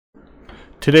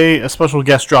Today, a special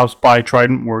guest drops by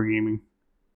Trident Wargaming.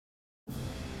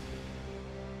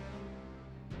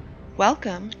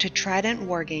 Welcome to Trident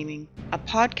Wargaming, a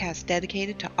podcast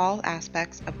dedicated to all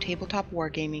aspects of tabletop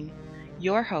wargaming.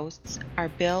 Your hosts are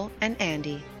Bill and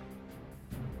Andy.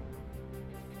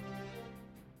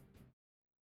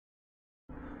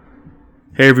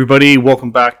 Hey everybody,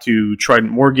 welcome back to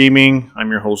Trident Wargaming.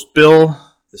 I'm your host Bill.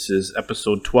 This is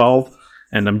episode 12,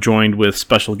 and I'm joined with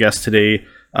special guest today,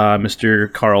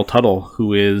 Mr. Carl Tuttle,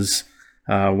 who is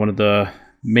one of the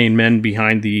main men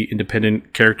behind the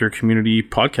Independent Character Community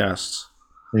podcasts.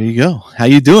 There you go. How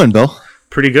you doing, Bill?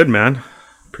 Pretty good, man.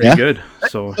 Pretty good.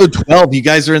 So 12, you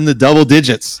guys are in the double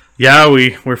digits. Yeah,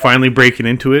 we're finally breaking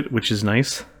into it, which is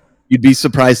nice. You'd be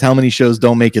surprised how many shows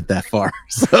don't make it that far.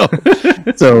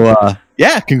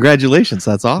 Yeah, congratulations.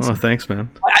 That's awesome. Oh, thanks, man.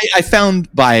 I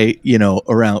found by,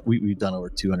 around, we've done over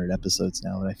 200 episodes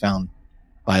now, but I found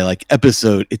by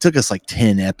it took us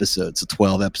 10 episodes,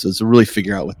 12 episodes to really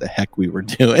figure out what the heck we were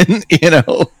doing,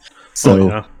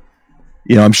 So,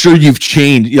 I'm sure you've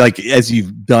changed, as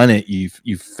you've done it,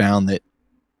 you've found that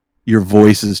your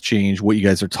voice has changed. What you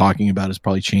guys are talking about has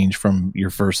probably changed from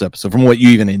your first episode, from what you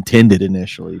even intended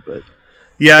initially, but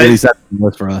yeah, at least that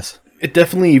was for us. It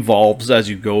definitely evolves as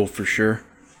you go, for sure.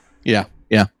 Yeah.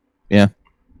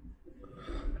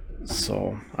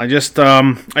 So I just,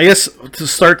 I guess to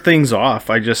start things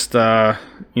off, I just, for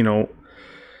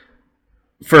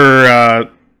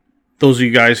those of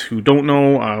you guys who don't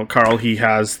know, Carl, he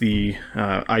has the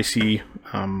IC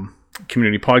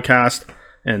community podcast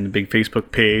and the big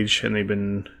Facebook page, and they've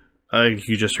been,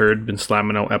 you just heard, been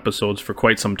slamming out episodes for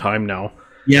quite some time now.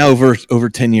 Yeah, over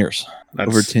 10 years.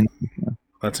 Over 10 years. Yeah.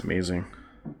 That's amazing.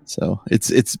 So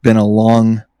it's been a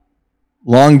long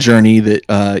journey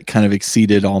that kind of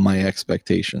exceeded all my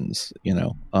expectations.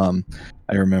 I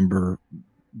remember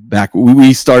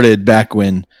we started back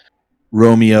when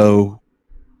Romeo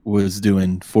was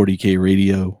doing 40K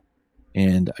radio,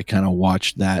 and I kind of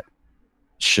watched that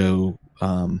show,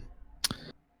 in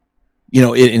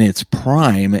its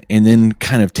prime, and then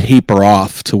kind of taper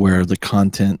off to where the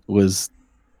content was,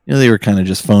 they were kind of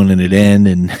just phoning it in,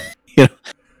 and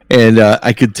and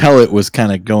I could tell it was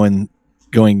kind of going.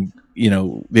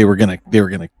 They were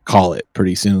gonna call it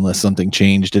pretty soon unless something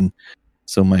changed, and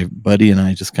so my buddy and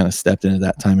I just kind of stepped into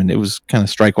that time, and it was kind of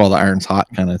strike while the iron's hot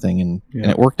kind of thing, and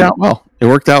it worked out well.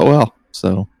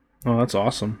 So, oh, that's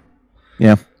awesome.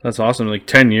 Yeah, that's awesome.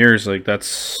 10 years,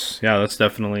 that's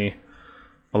definitely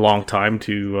a long time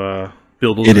to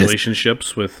build those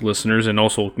relationships with listeners and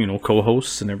also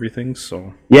co-hosts and everything.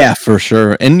 So yeah, for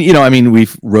sure. And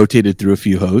we've rotated through a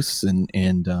few hosts, and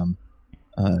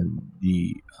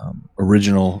the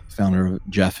original founder,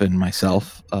 Jeff, and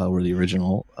myself were the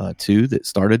original two that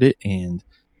started it, and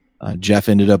Jeff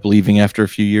ended up leaving after a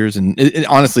few years, and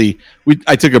honestly,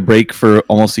 I took a break for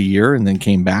almost a year and then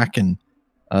came back, and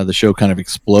the show kind of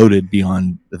exploded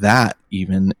beyond that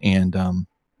even, and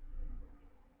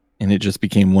it just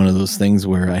became one of those things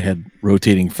where I had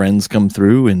rotating friends come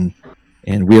through, and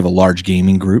we have a large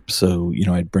gaming group, so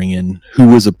I'd bring in who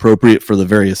was appropriate for the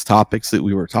various topics that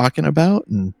we were talking about,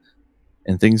 and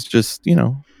things just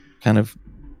kind of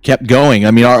kept going.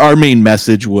 Our main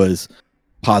message was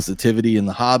positivity in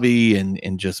the hobby,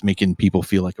 and just making people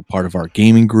feel like a part of our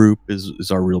gaming group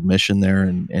is our real mission there,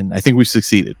 and I think we've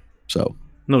succeeded. So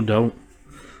no doubt.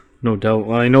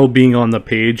 Well, I know, being on the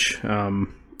page,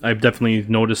 I've definitely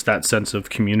noticed that sense of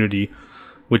community,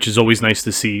 which is always nice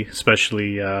to see,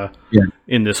 especially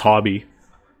in this hobby.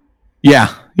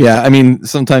 Yeah.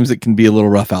 Sometimes it can be a little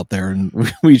rough out there,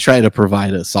 and we try to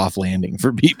provide a soft landing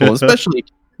for people, especially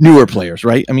newer players,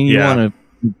 right? You want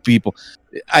to people.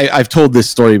 I've told this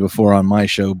story before on my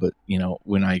show, but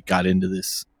when I got into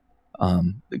this, a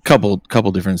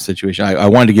couple different situations, I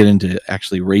wanted to get into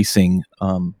actually racing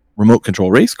remote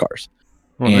control race cars,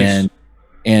 nice.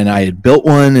 And I had built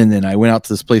one, and then I went out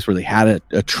to this place where they had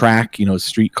a track,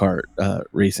 street car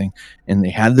racing, and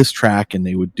they had this track, and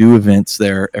they would do events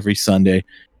there every Sunday.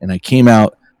 And I came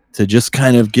out to just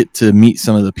kind of get to meet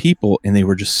some of the people, and they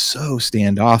were just so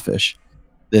standoffish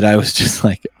that I was just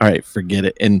like, all right, forget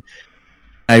it. And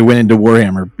I went into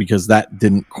Warhammer because that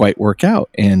didn't quite work out.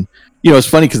 And, it's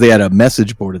funny because they had a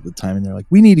message board at the time, and they're like,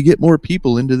 we need to get more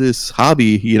people into this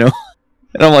hobby,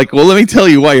 And I'm like, well, let me tell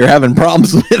you why you're having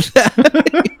problems with that.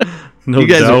 No you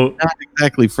guys doubt. are not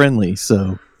exactly friendly.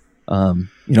 So,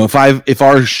 if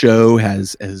our show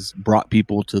has brought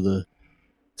people to the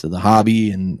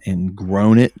hobby and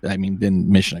grown it,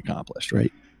 then mission accomplished,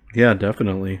 right? Yeah,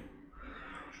 definitely.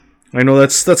 I know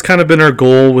that's kind of been our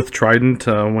goal with Trident.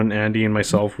 When Andy and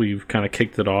myself, we've kind of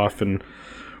kicked it off, and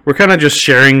we're kind of just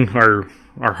sharing our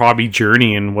hobby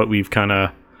journey and what we've kind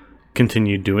of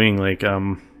continued doing. Like,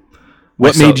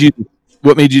 What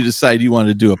made you decide you wanted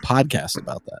to do a podcast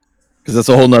about that? Because that's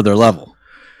a whole nother level.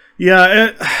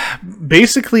 Yeah,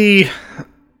 basically,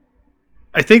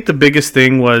 I think the biggest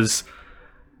thing was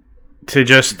to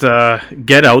just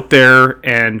get out there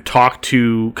and talk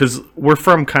to, because we're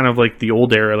from kind of like the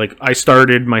old era. Like, I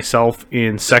started myself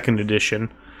in 2nd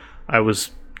edition. I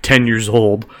was 10 years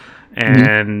old,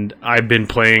 and I've been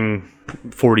playing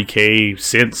 40K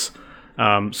since.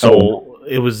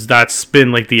 That's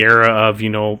been like the era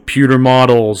of, pewter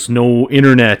models, no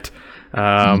internet,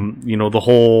 the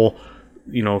whole,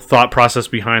 thought process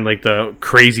behind like the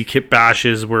crazy kit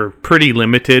bashes were pretty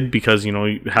limited because,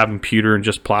 having pewter and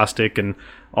just plastic and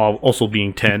also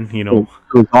being 10, It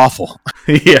was awful.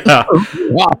 yeah.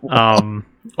 Wow.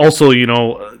 Also,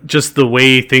 just the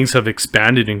way things have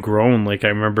expanded and grown. Like, I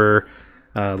remember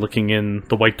looking in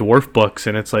the White Dwarf books,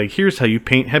 and it's like, here's how you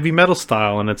paint heavy metal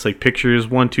style, and it's like pictures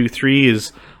 1, 2, 3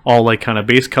 is all like kind of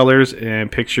base colors,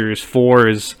 and pictures 4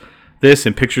 is this,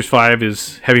 and pictures 5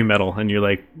 is heavy metal, and you're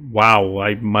like, wow,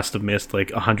 I must have missed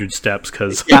like 100 steps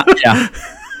because yeah.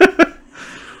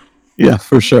 Yeah,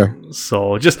 for sure.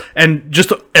 So just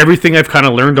everything I've kind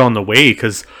of learned on the way,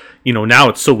 because now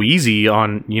it's so easy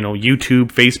on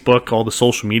YouTube, Facebook, all the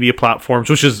social media platforms,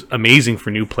 which is amazing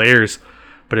for new players.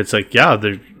 But it's like, yeah,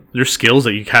 there's skills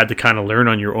that you had to kind of learn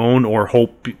on your own, or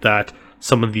hope that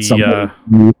some of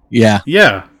the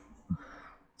yeah.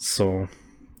 So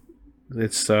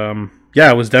it's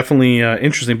it was definitely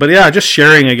interesting. But yeah, just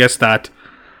sharing, I guess, that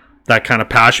kind of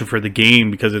passion for the game,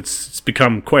 because it's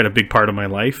become quite a big part of my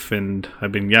life, and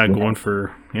I've been going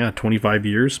for 25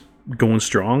 years, going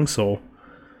strong. So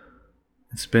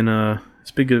it's been a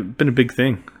big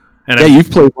thing. And you've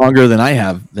played longer than I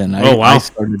have. I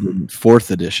started in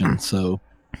 4th edition, so.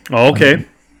 Oh, okay.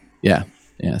 Yeah.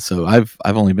 So I've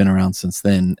only been around since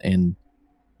then, and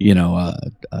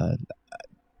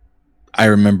I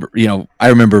remember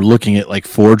looking at like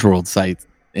Forge World sites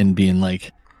and being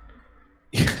like,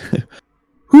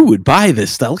 who would buy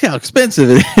this stuff? Look how expensive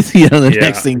it is.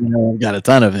 Next thing I've got a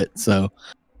ton of it. So,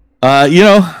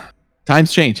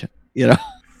 times change.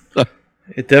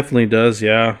 It definitely does.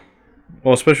 Yeah.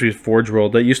 Well, especially with Forge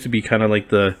World, that used to be kind of like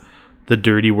the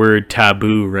dirty word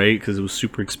taboo, right? Because it was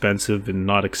super expensive and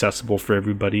not accessible for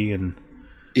everybody, and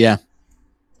it's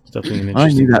definitely an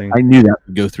interesting thing. I knew that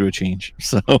would go through a change,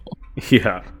 so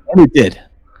yeah, and it did.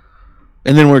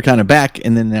 And then we're kind of back,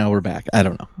 and then now we're back. I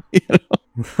don't know.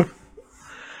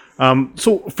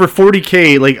 So for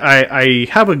 40K, like I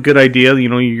have a good idea.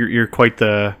 You're quite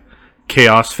the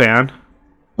Chaos fan.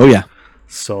 Oh yeah.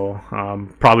 So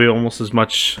probably almost as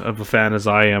much of a fan as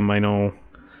I am. I know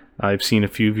I've seen a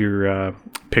few of your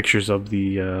pictures of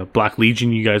the Black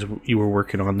Legion you were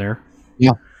working on there.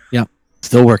 Yeah.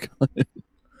 Still working.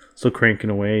 Still cranking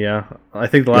away. Yeah, I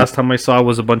think the last time I saw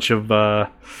was a bunch of I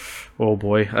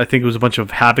think it was a bunch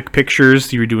of Havoc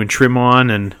pictures you were doing trim on,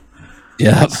 and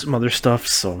some other stuff.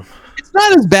 So it's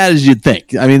not as bad as you'd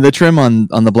think. I mean, the trim on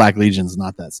the Black Legion is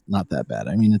not that bad.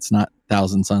 I mean, it's not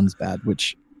Thousand Suns bad,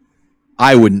 which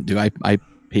I wouldn't do. I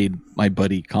paid my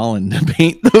buddy Colin to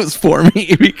paint those for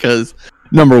me because,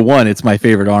 number one, it's my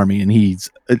favorite army, and he's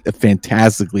a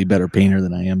fantastically better painter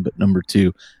than I am. But number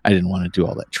two, I didn't want to do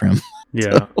all that trim.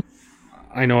 Yeah. So.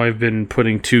 I know I've been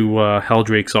putting 2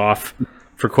 Helldrakes off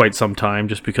for quite some time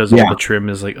just because all the trim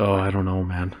is like, oh, I don't know,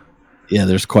 man. Yeah,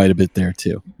 there's quite a bit there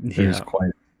too.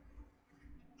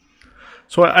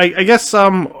 So I guess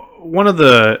one of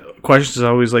the questions I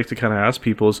always like to kind of ask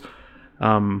people is,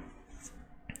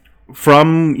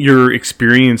 from your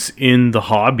experience in the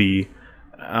hobby,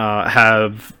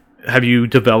 have you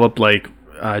developed like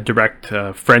direct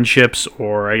friendships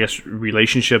or I guess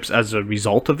relationships as a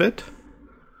result of it?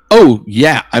 Oh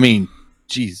yeah, I mean,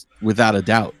 geez, without a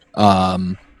doubt.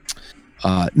 Not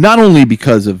only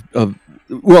because of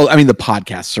well, I mean, the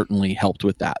podcast certainly helped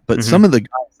with that, but some of the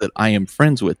guys that I am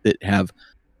friends with that have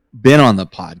been on the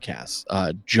podcast,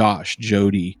 Josh,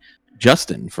 Jody,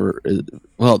 Justin,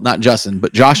 not Justin,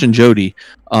 but Josh and Jody,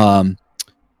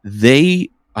 they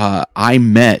I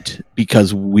met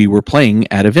because we were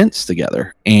playing at events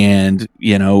together, and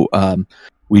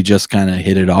we just kind of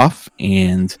hit it off,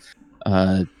 and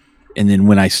then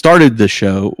when I started the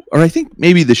show, or I think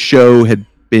maybe the show had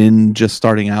been just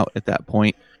starting out at that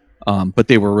point, but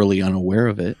they were really unaware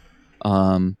of it.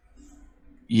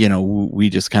 We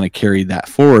just kind of carried that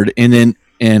forward, and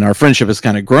our friendship has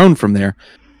kind of grown from there.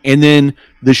 And then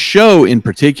the show in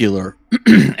particular,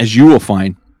 as you will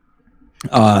find,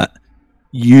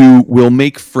 you will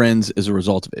make friends as a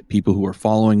result of it. People who are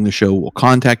following the show will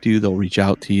contact you. They'll reach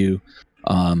out to you.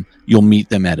 You'll meet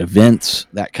them at events,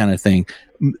 that kind of thing.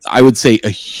 I would say a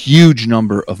huge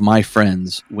number of my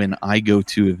friends, when I go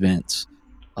to events,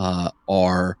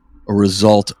 are a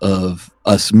result of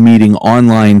us meeting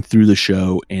online through the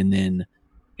show, and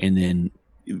then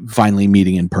finally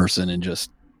meeting in person and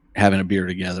just having a beer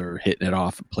together, or hitting it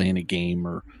off, and playing a game,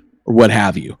 or what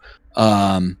have you.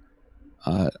 I've,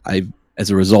 as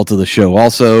a result of the show,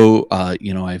 also,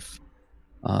 I've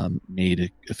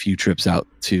made a few trips out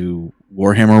to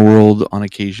Warhammer World on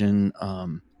occasion.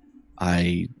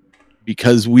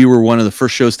 Because we were one of the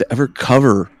first shows to ever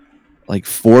cover like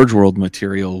Forge World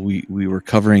material, we were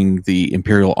covering the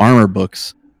Imperial Armor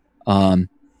books, and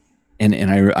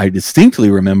I distinctly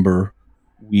remember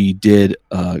we did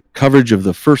coverage of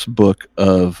the first book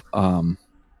of the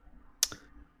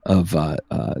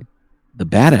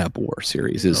Bad Ab War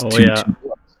series. Is two books.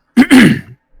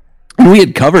 And we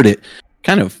had covered it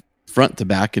kind of front to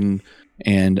back, and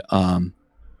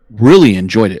really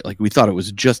enjoyed it. Like, we thought it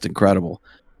was just incredible.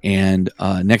 And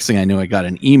next thing I knew, I got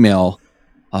an email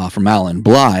from Alan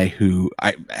Bly, who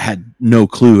I had no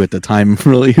clue at the time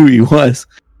really who he was.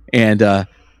 And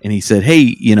he said,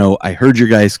 "Hey, I heard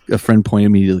a friend pointed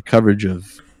me to the coverage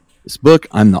of this book.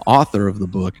 I'm the author of the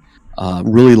book.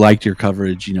 Really liked your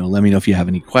coverage. Let me know if you have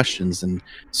any questions." And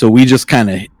so we just kind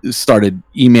of started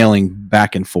emailing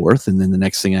back and forth. And then the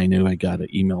next thing I knew, I got an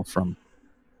email from,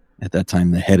 at that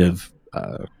time, the head of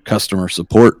customer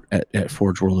support at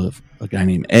Forge World, of a guy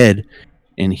named Ed.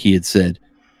 And he had said,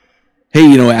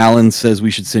 "Hey, Alan says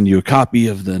we should send you a copy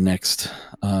of the next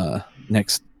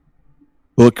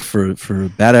book for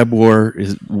Bad Ab War.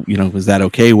 Is that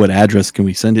okay? What address can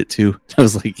we send it to?" I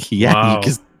was like, "Yeah, wow. You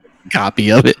can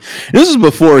copy of it." And this was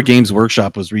before Games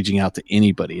Workshop was reaching out to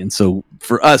anybody. And so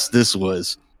for us, this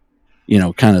was,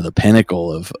 kind of the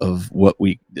pinnacle of what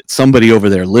somebody over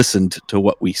there listened to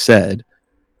what we said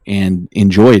and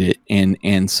enjoyed it.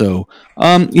 And so,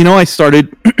 I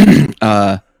started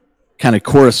kind of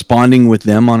corresponding with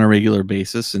them on a regular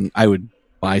basis, and I would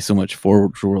buy so much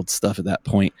Forge World stuff at that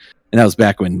point. And that was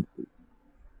back when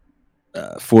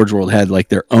Forge World had like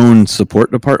their own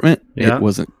support department. Yeah. It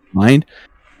wasn't mine.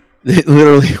 It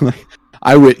literally,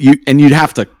 you'd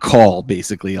have to call,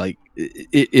 basically, like,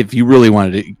 if you really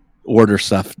wanted to order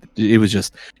stuff. It was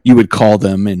just, you would call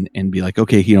them and be like,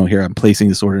 "Okay, here, I'm placing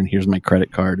this order, and here's my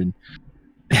credit card." And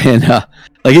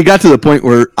like, it got to the point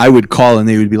where I would call and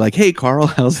they would be like, "Hey, Carl,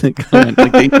 how's it going?"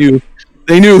 Like, they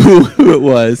knew who it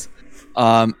was.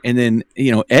 And then,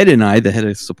 Ed and I, the head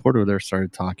of support over there,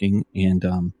 started talking, and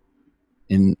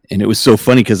it was so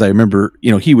funny because I remember,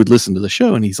 he would listen to the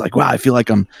show and he's like, "Wow, I feel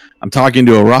like I'm talking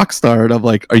to a rock star." And I'm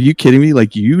like, "Are you kidding me?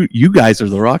 Like, you guys are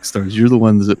the rock stars. You're the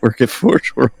ones that work at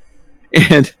Forge World."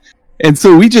 And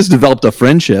so we just developed a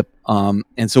friendship.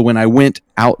 And so when I went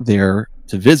out there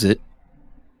to visit,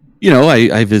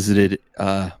 I visited,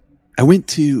 I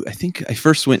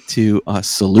first went to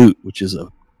Salute, which is a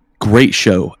great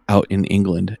show out in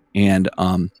England. And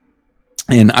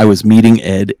I was meeting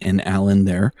Ed and Alan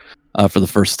there for the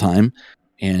first time.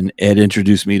 And Ed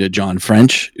introduced me to John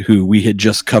French, who we had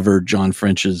just covered John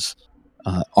French's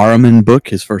Ahriman book,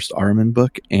 his first Ahriman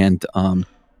book. And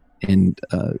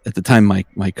at the time,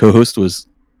 my co-host was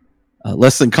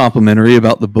less than complimentary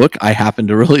about the book. I happened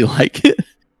to really like it.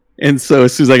 And so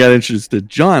as soon as I got introduced to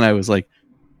John, I was like,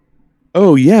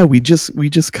 "Oh yeah, we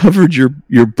just covered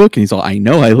your book." And he's all, "I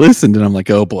know, I listened." And I'm like,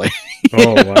 "Oh boy."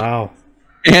 Oh, wow.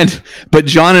 But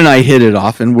John and I hit it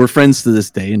off, and we're friends to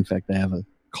this day. In fact, I have a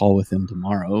call with him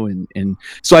tomorrow. And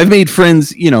so I've made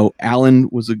friends. Alan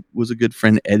was a good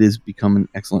friend. Ed has become an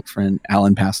excellent friend.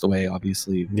 Alan passed away,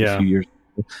 obviously, a few years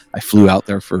ago. I flew out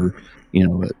there for,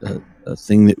 a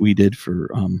thing that we did for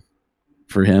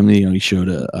him. He showed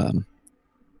a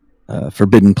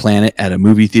Forbidden Planet at a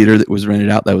movie theater that was rented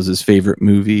out. That was his favorite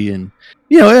movie. And,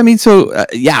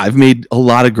 I've made a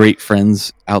lot of great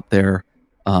friends out there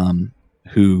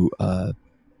who,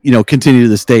 continue to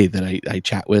this day that I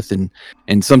chat with.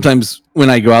 And sometimes when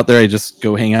I go out there, I just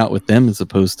go hang out with them as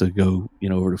opposed to go,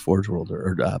 over to Forge World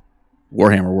or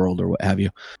Warhammer World or what have you.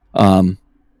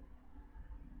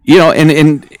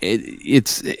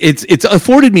 It's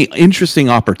afforded me interesting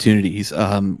opportunities.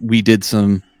 We did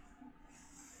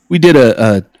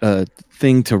a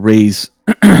thing to raise,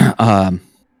 not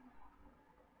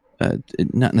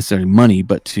necessarily money,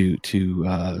 but to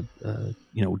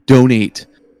donate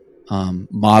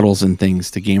models and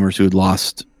things to gamers who had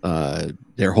lost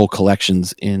their whole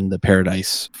collections in the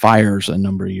Paradise fires a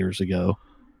number of years ago.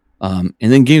 And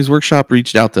then Games Workshop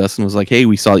reached out to us and was like, "Hey,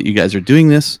 we saw that you guys are doing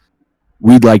this.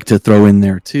 We'd like to throw in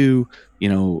there too. We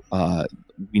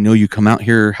know you come out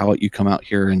here. How about you come out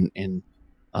here and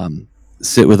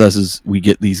sit with us as we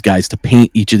get these guys to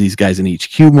paint each of these guys an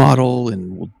HQ model,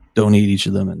 and we'll donate each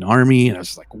of them an army. And I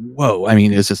was like, whoa! I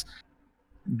mean, it's just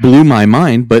blew my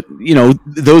mind. But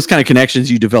those kind of connections,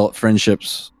 you develop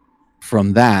friendships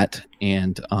from that,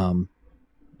 and it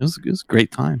was a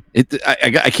great time.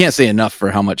 I can't say enough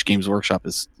for how much Games Workshop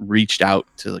has reached out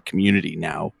to the community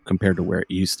now compared to where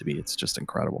it used to be. It's just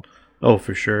incredible. Oh,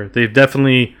 for sure. They've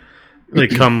definitely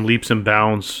come leaps and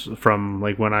bounds from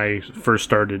like when I first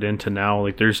started into now.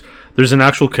 Like there's an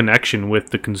actual connection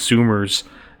with the consumers,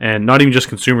 and not even just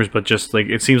consumers, but just like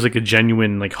it seems like a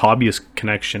genuine like hobbyist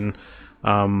connection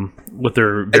with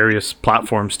their various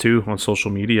platforms too on social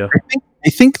media. I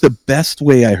think the best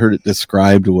way I heard it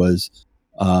described was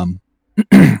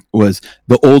was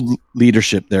the old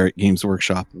leadership there at Games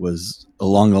Workshop was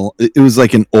it was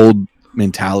like an old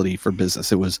mentality for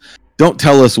business. It was, don't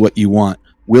tell us what you want,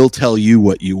 we'll tell you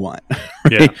what you want.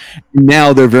 Right? Yeah.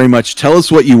 Now they're very much, tell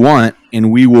us what you want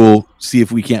and we will see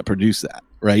if we can't produce that.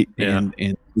 Right. Yeah.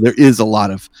 And there is a lot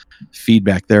of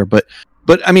feedback there, but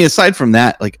I mean, aside from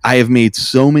that, like I have made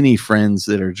so many friends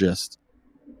that are just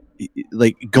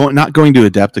like not going to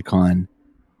Adepticon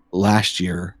last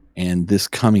year and this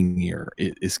coming year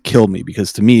is killed me,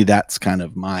 because to me that's kind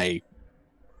of my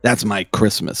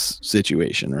Christmas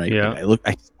situation, right? Yeah.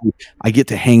 Like I get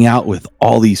to hang out with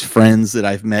all these friends that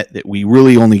I've met that we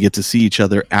really only get to see each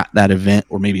other at that event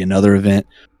or maybe another event,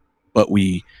 but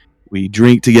we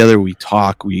drink together, we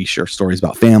talk, we share stories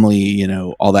about family,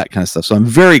 all that kind of stuff. So I'm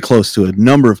very close to a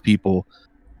number of people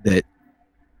that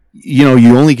you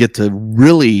only get to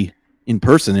really in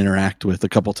person interact with a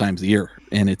couple times a year,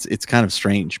 and it's kind of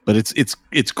strange, but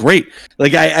it's great.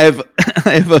 Like I have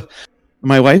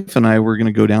my wife and I were going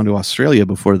to go down to Australia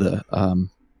before the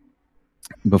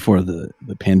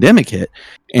pandemic hit,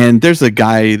 and there's a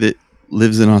guy that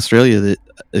lives in Australia, that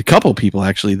a couple people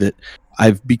actually that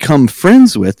I've become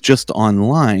friends with just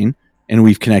online, and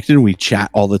we've connected and we chat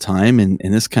all the time and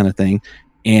this kind of thing.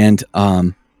 And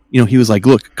he was like,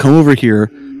 look, come over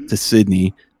here to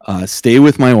Sydney, stay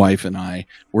with my wife and I.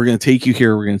 We're going to take you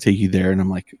here, we're going to take you there. And I'm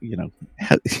like,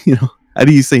 how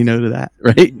do you say no to that,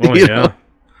 right? Oh, yeah.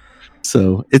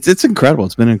 So it's incredible.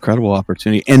 It's been an incredible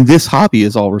opportunity, and this hobby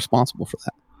is all responsible for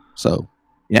that. So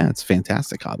yeah, it's a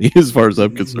fantastic hobby as far as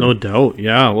I'm concerned. No doubt.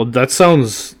 Yeah. Well, that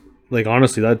sounds like,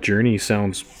 honestly, that journey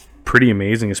sounds pretty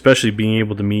amazing, especially being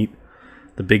able to meet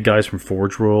the big guys from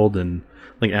Forge World and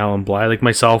like Alan Bly. Like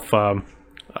myself, I'm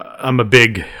a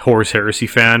big Horus Heresy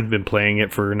fan. Been playing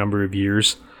it for a number of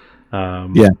years.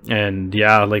 And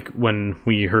yeah, like when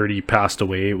we heard he passed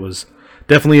away, it was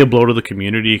definitely a blow to the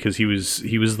community, because he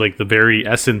was like the very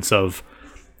essence of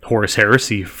Horus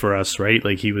Heresy for us, right?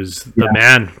 Like he was the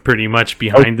man pretty much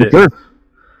behind it. Sure.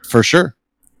 For sure.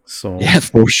 So yeah,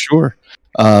 for sure.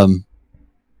 I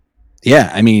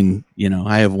mean,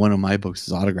 I have one of my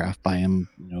books autographed by him,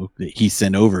 that he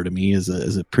sent over to me as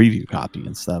a preview copy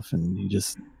and stuff. And he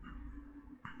just,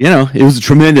 it was a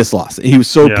tremendous loss. He was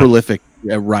so prolific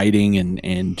at writing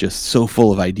and just so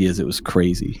full of ideas. It was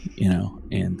crazy,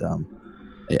 and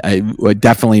I would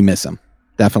definitely miss him.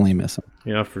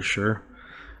 Yeah, for sure.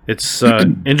 It's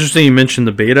interesting you mentioned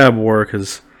the BADAB War,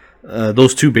 because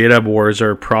those two BADAB Wars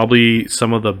are probably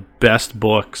some of the best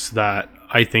books that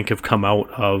I think have come out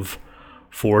of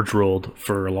Forge World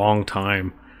for a long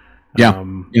time. Yeah.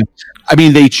 I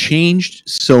mean, they changed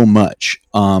so much.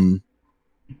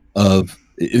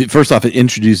 First off, it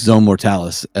introduced Zone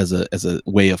Mortalis as a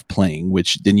way of playing,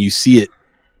 which then you see it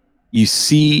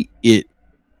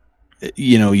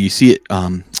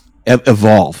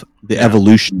evolve, the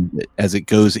evolution of it as it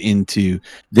goes into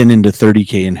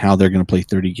 30K and how they're going to play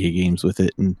 30K games with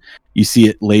it. And you see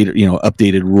it later,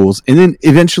 updated rules. And then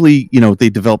eventually, they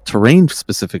developed terrain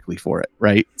specifically for it.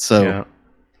 Right. So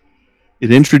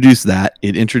it introduced that.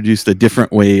 It introduced a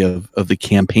different way of the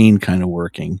campaign kind of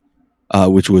working,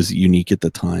 which was unique at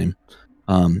the time.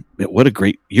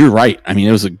 You're right. I mean,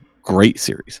 it was a great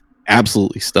series.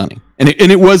 Absolutely stunning. And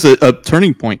it was a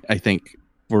turning point, I think,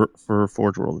 for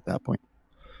Forge World at that point.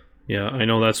 Yeah, I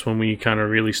know that's when we kind of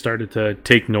really started to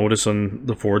take notice on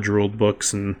the Forge World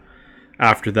books, and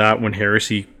after that, when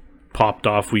Heresy popped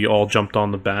off, we all jumped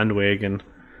on the bandwagon.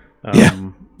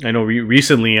 I know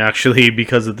recently, actually,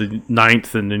 because of the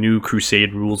 9th and the new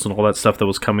Crusade rules and all that stuff that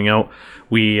was coming out,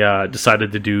 we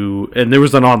decided to do, and there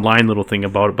was an online little thing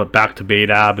about it, but back to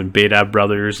BADAB and BADAB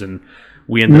Brothers, and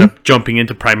we ended up jumping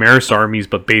into Primaris armies,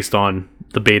 but based on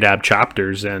the BADAB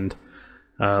chapters. And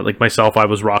like myself, I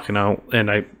was rocking out, and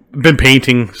I've been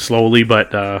painting slowly,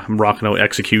 but I'm rocking out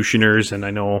Executioners, and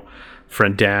I know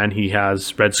friend Dan, he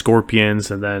has Red Scorpions,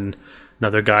 and then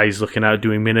Another guy's looking at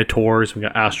doing Minotaurs. We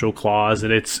got Astro Claws,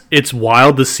 and it's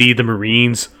wild to see the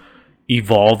Marines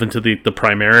evolve into the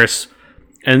Primaris.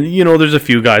 And there's a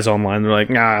few guys online. They're like,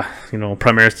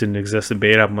 Primaris didn't exist in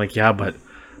beta. I'm like, yeah, but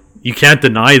you can't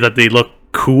deny that they look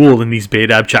cool in these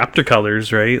beta chapter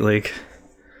colors, right? Like,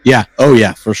 yeah, oh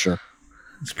yeah, for sure,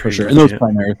 it's for sure. And those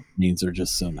Primaris Marines are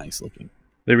just so nice looking.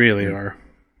 They really are.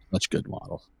 Such good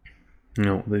models.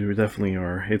 No, they definitely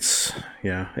are. It's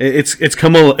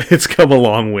come a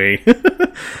long way.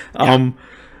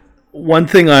 One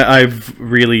thing I've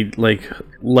really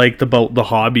liked about the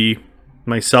hobby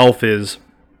myself is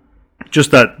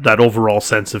just that overall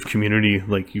sense of community,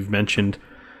 like you've mentioned,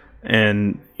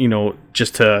 and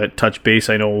just to touch base,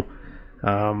 I know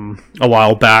a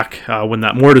while back when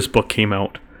that Mortis book came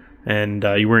out, and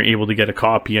you weren't able to get a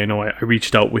copy. I know I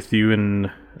reached out with you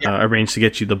and arranged to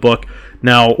get you the book.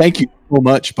 Now, thank you so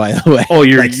much, by the way. Oh,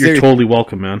 you're totally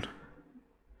welcome, man.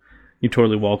 You're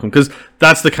totally welcome, because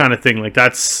that's the kind of thing. Like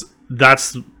that's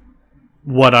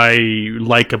what I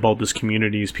like about this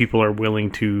community is people are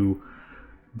willing to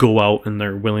go out and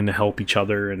they're willing to help each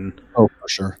other and for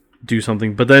sure do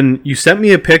something. But then you sent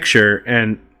me a picture,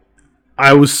 and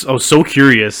I was so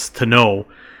curious to know.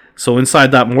 So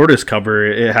inside that Mortis cover,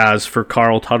 it has for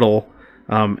Carl Tuttle,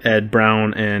 Ed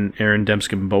Brown, and Aaron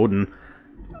Dembski-Bowden.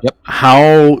 Yep.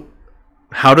 How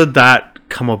did that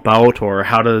come about, or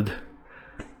how did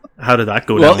that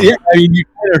go down? Well, yeah, I mean, you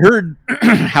kind of heard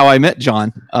how I met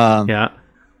John. Yeah.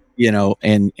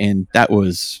 And that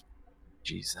was,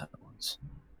 that was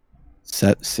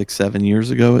 6-7 years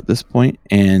ago at this point.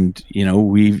 And,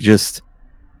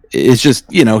 it's just,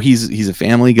 he's a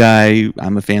family guy.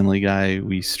 I'm a family guy.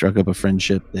 We struck up a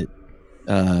friendship that,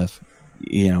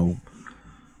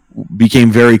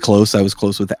 became very close. I was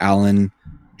close with Alan,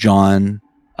 John,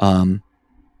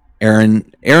 Aaron,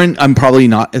 I'm probably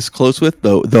not as close with,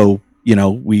 though,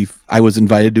 I was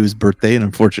invited to his birthday, and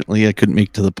unfortunately I couldn't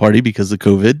make to the party because of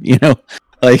COVID,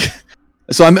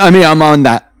 so I'm on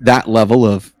that level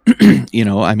of,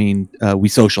 we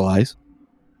socialize,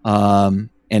 and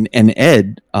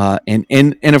Ed,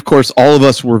 and of course all of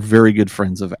us were very good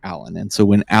friends of Alan. And so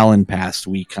when Alan passed,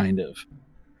 we kind of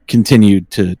continued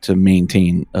to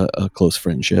maintain a close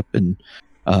friendship, and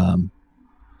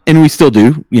we still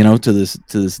do, to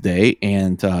this day.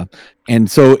 And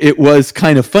so it was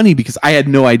kind of funny because I had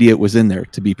no idea it was in there,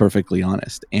 to be perfectly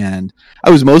honest. And I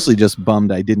was mostly just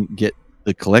bummed I didn't get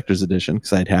the collector's edition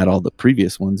because I'd had all the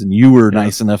previous ones, and you were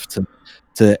nice enough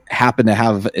to happen to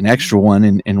have an extra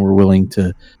one and were willing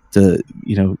to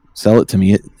sell it to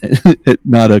me at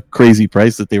not a crazy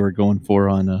price that they were going for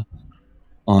on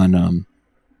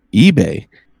eBay.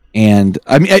 And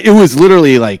I mean, it was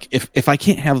literally like, if I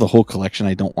can't have the whole collection,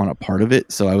 I don't want a part of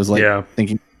it. So I was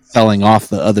thinking selling off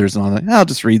the others, and I'm like, I'll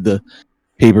just read the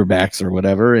paperbacks or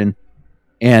whatever. And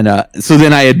so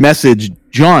then I had messaged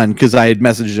John, because I had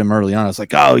messaged him early on. I was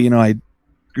like, I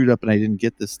screwed up and I didn't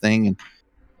get this thing.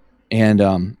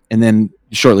 And then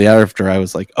shortly after, I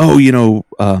was like,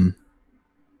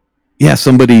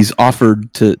 somebody's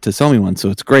offered to sell me one, so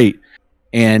it's great.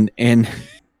 And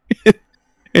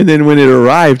and then when it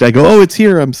arrived, I go, oh, it's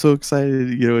here. I'm so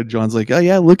excited. And John's like, oh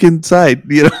yeah, look inside,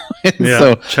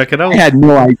 So check it out. I had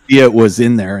no idea it was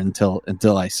in there until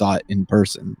I saw it in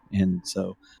person. And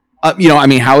so,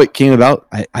 how it came about,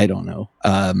 I don't know.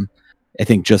 I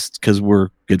think just because we're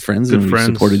good friends and we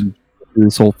supported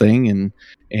this whole thing.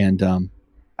 And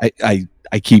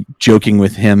I keep joking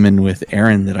with him and with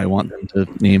Aaron that I want them to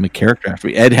name a character after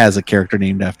me. Ed has a character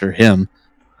named after him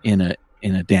in a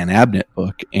Dan Abnett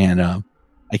book. And,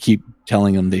 I keep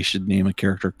telling them they should name a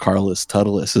character Carlos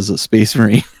Tutulus as a Space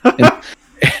Marine.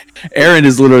 Aaron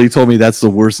has literally told me that's the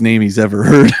worst name he's ever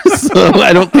heard. So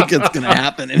I don't think it's going to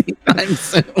happen anytime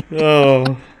soon.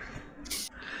 Oh.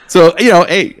 So,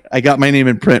 hey, I got my name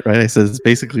in print, right? I said it's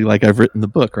basically like I've written the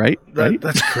book, right?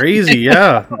 That's crazy.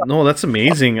 Yeah. No, that's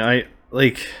amazing. I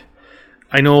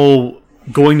know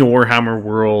going to Warhammer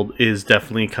World is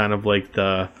definitely kind of like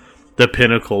the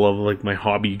pinnacle of like my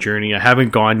hobby journey. I haven't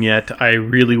gone yet. I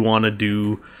really want to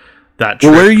do that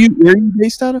trip. Well, where are you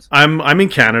based out of? I'm in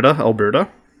Canada, Alberta.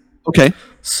 Okay.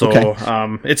 So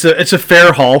it's a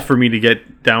fair haul for me to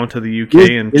get down to the UK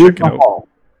and check it out. Haul.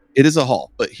 It is a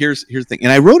haul, but here's the thing.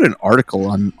 And I wrote an article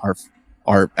on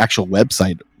our actual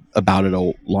website about it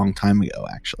a long time ago,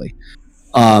 actually.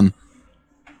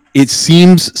 It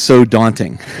seems so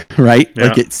daunting, right? Yeah.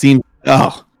 Like it seems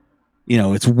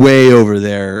it's way over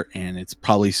there and it's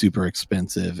probably super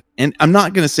expensive. And I'm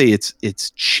not going to say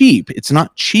it's cheap. It's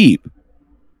not cheap,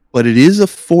 but it is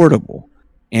affordable.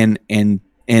 And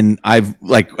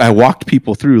I walked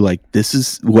people through like, this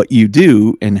is what you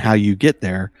do and how you get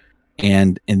there.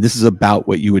 and this is about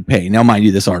what you would pay. Now, mind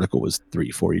you, this article was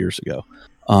 3-4 years ago.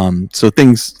 So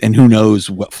things, and who knows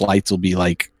what flights will be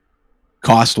like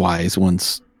cost wise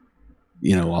once,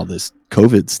 you know, all this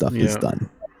COVID stuff is done.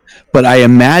 But I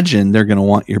imagine they're going to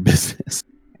want your business.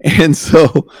 And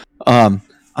so,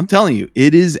 I'm telling you,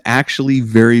 it is actually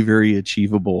very, very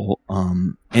achievable.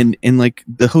 And like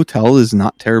the hotel is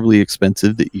not terribly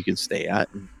expensive that you can stay at,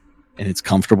 and it's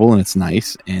comfortable and it's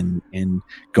nice. And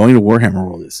going to Warhammer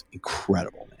World is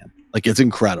incredible, man. Like, it's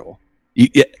incredible.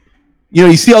 You know,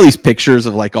 you see all these pictures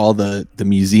of like all the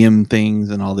museum things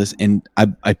and all this, and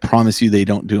I promise you, they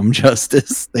don't do them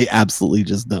justice. They absolutely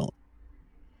just don't.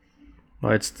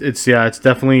 Well, it's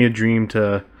definitely a dream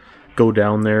to go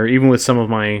down there. Even with some of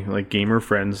my like gamer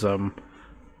friends,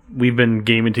 we've been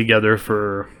gaming together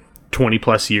for 20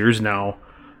 plus years now,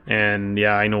 and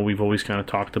yeah, I know we've always kind of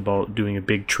talked about doing a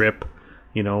big trip.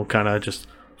 You know, kind of just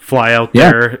fly out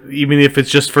there, even if it's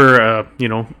just for a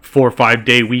 4 or 5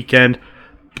 day weekend.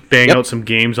 Bang out some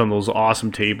games on those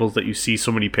awesome tables that you see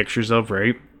so many pictures of,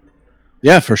 right?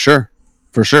 Yeah, for sure.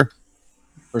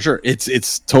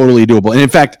 It's totally doable. And in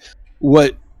fact,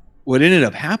 what ended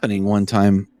up happening one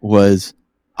time was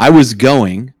I was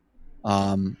going.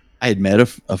 I had met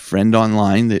a friend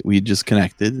online that we just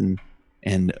connected,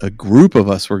 and a group of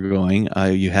us were going.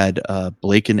 You had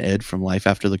Blake and Ed from Life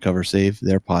After the Cover Save,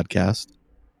 their podcast.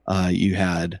 You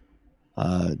had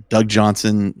Doug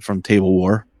Johnson from Table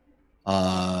War.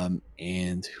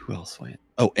 And who else went?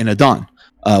 Oh, and Adon,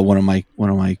 one of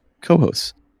my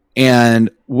co-hosts. And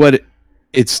what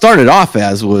it started off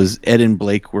as was Ed and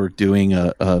Blake were doing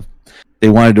they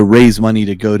wanted to raise money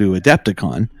to go to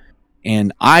Adepticon,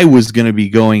 and I was going to be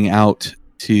going out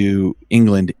to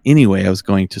England anyway. I was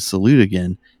going to Salute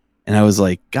again, and I was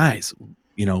like, guys,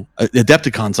 you know,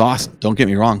 Adepticon's awesome. Don't get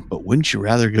me wrong, but wouldn't you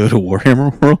rather go to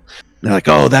Warhammer World? And they're like,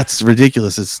 oh, that's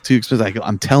ridiculous. It's too expensive.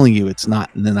 I'm telling you, it's not.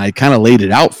 And then I kind of laid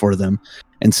it out for them.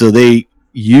 And so they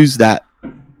used that,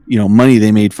 money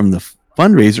they made from the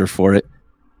fundraiser for it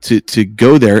to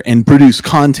go there and produce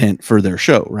content for their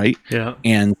show. Right. Yeah.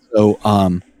 And so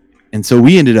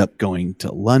we ended up going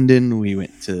to London. We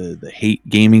went to the Hate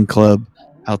Gaming Club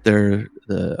out there.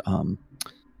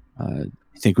 I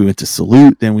think we went to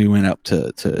Salute. Then we went up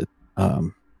to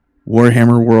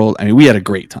Warhammer World. I mean, we had a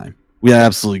great time. We had an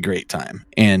absolutely great time,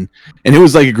 and it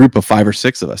was like a group of 5 or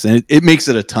 6 of us, and it makes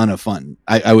it a ton of fun.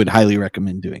 I would highly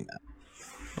recommend doing that.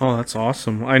 Oh, that's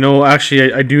awesome! I know,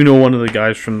 actually, I do know one of the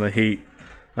guys from the Hate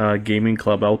Gaming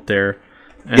Club out there,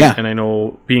 and I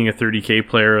know, being a 30K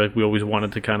player, like, we always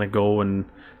wanted to kind of go and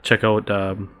check out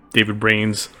David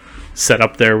Brain's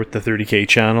setup there with the 30K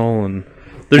channel, and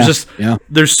there's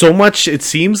there's so much. It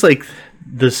seems like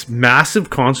this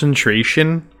massive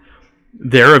concentration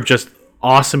there of just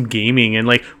awesome gaming, and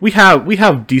like we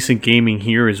have decent gaming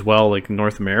here as well, like in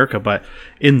North America, but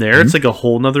in there it's like a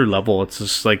whole nother level. It's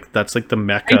just like that's like the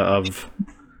mecca of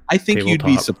I think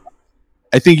tabletop.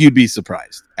 you'd be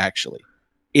surprised, actually.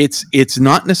 It's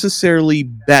not necessarily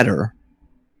better,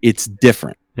 it's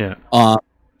different.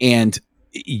 And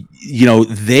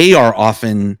they are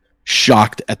often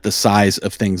shocked at the size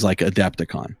of things like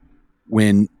Adepticon.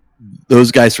 When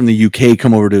those guys from the UK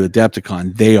come over to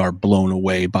Adepticon, they are blown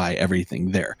away by everything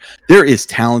there. There is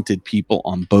talented people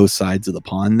on both sides of the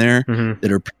pond there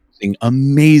that are producing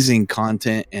amazing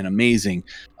content and amazing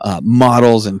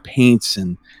models and paints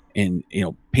and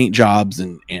paint jobs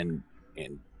and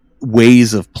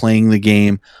ways of playing the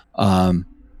game.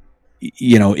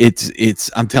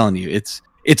 It's I'm telling you, it's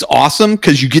awesome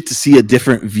because you get to see a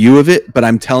different view of it. But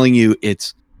I'm telling you,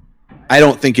 I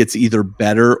don't think it's either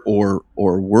better or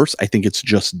worse. I think it's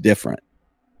just different.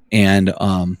 And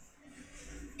I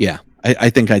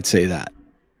think I'd say that.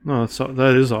 No,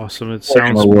 that is awesome. It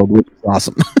sounds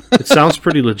awesome. It sounds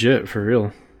pretty legit, for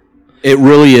real. It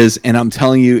really is, and I'm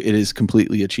telling you, it is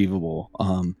completely achievable.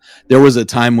 There was a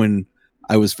time when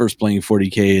I was first playing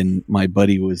 40K, and my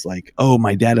buddy was like, "Oh,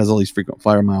 my dad has all these frequent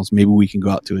flyer miles. Maybe we can go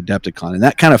out to Adepticon." And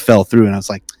that kind of fell through, and I was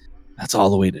like, "That's all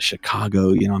the way to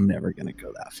Chicago. I'm never going to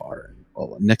go that far."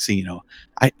 And next thing you know,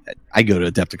 I go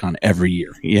to Adepticon every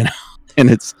year.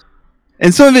 And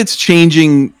some of it's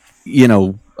changing,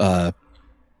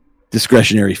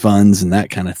 discretionary funds and that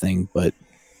kind of thing. But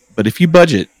if you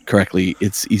budget correctly,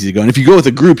 it's easy to go. And if you go with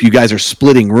a group, you guys are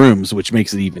splitting rooms, which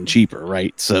makes it even cheaper,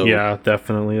 right? So yeah,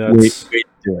 definitely. That's way to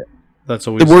do it. That's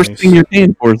always the worst nice. thing you're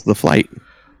paying for is the flight.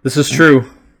 This is true.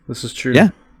 Yeah.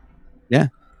 I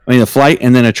mean, a flight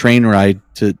and then a train ride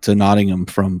to Nottingham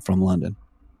from London.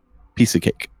 Piece of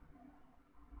cake.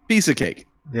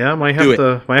 Yeah, I might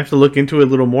have to look into it a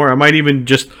little more. I might even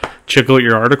just check out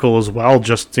your article as well,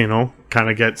 just kind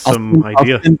of get some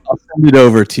idea. I'll send it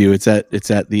over to you. It's at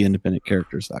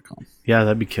theindependentcharacters.com. Yeah,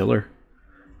 that'd be killer.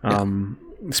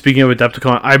 Speaking of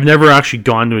Adepticon, I've never actually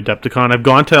gone to Adepticon. I've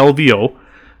gone to LVO.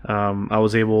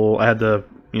 I had the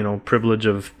privilege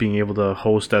of being able to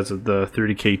host as the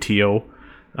 30K TO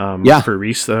for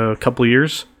Reese a couple of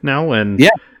years now, and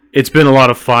it's been a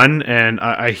lot of fun. And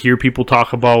I hear people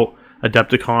talk about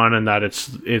Adepticon and that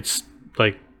it's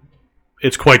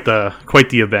quite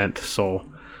the event. So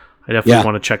I definitely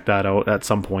want to check that out at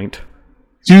some point.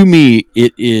 To me,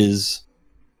 it is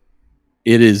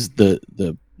the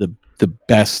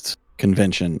best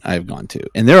convention I've gone to,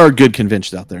 and there are good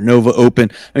conventions out there. Nova Open.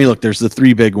 I mean, look, there's the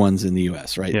three big ones in the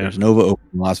U.S., right? Yeah. There's Nova Open,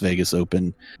 Las Vegas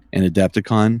Open, and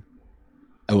Adepticon.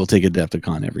 I will take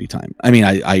Adepticon every time. I mean,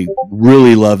 I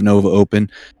really love Nova Open.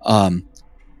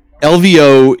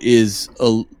 LVO is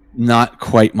not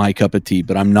quite my cup of tea,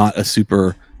 but I'm not a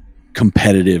super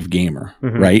competitive gamer,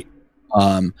 right?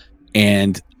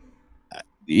 And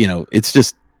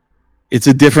it's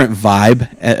a different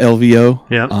vibe at LVO.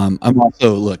 Yeah. I'm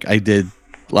also, I did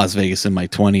Las Vegas in my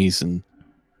 20s and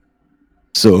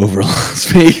so over Las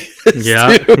Vegas.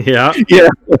 Yeah. Too. Yeah.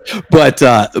 But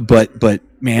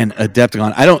man,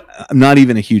 Adepticon, I'm not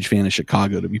even a huge fan of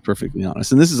Chicago, to be perfectly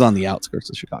honest. And this is on the outskirts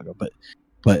of Chicago,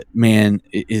 but man,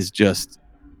 it is just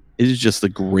the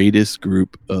greatest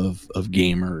group of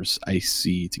gamers I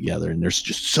see together. And there's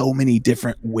just so many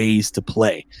different ways to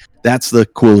play. That's the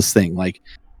coolest thing. Like,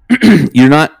 you're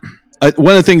not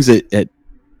one of the things at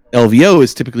LVO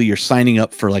is typically you're signing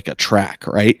up for like a track,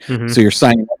 right? So you're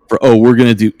signing up for, we're going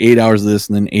to do 8 hours of this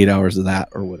and then 8 hours of that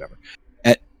or whatever.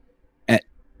 At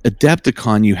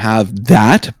Adepticon, you have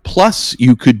that, plus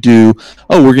you could do,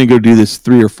 we're going to go do this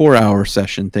 3 or 4 hour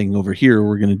session thing over here.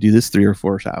 We're going to do this 3 or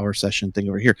 4 hour session thing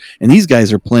over here. And these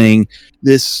guys are playing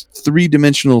this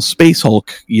 3-dimensional Space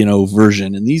Hulk,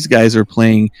 version. And these guys are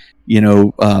playing,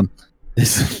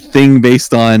 this thing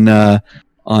based on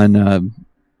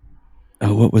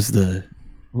what was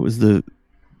the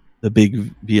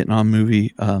big Vietnam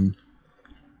movie?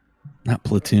 Not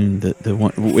Platoon. The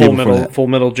one Full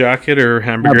Metal Jacket or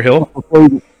Hamburger Hill.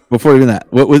 Before even that,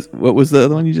 what was the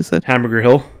other one you just said? Hamburger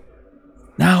Hill.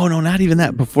 No, not even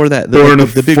that. Before that,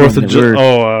 the big 4th of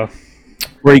July.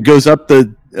 Where he goes up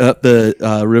the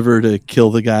river to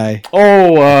kill the guy.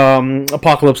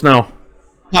 Apocalypse Now.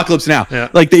 Apocalypse Now. Yeah.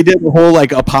 Like they did the whole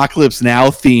Apocalypse Now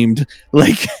themed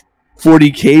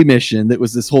 40K mission that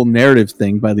was this whole narrative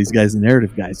thing by these guys, the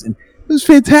narrative guys, and it was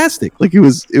fantastic. Like it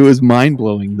was mind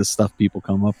blowing the stuff people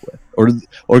come up with,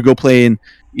 or go play in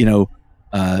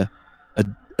Adepticon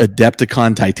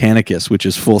Titanicus, which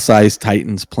is full size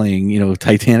Titans playing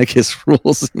Titanicus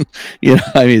rules.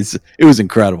 I mean it was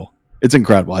incredible. It's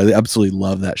incredible. I absolutely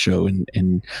love that show.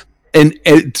 And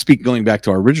going back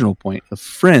to our original point of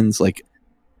friends, like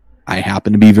I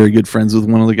happen to be very good friends with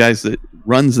one of the guys that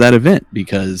runs that event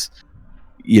because,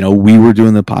 we were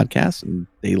doing the podcast and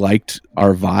they liked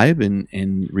our vibe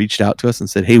and reached out to us and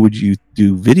said, hey, would you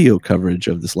do video coverage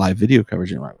of this live video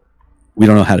coverage? And we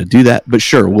don't know how to do that, but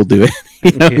sure, we'll do it.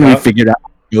 We figured out how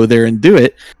to go there and do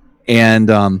it.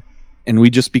 And we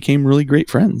just became really great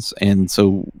friends. And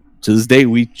so to this day,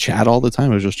 we chat all the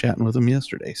time. I was just chatting with him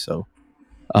yesterday. So,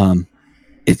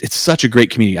 it's such a great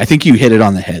community. I think you hit it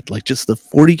on the head. Like just the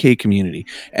 40K community,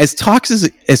 as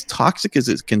toxic as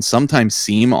it can sometimes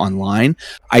seem online,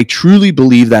 I truly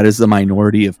believe that is the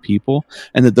minority of people,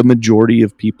 and that the majority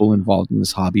of people involved in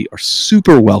this hobby are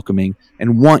super welcoming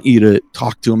and want you to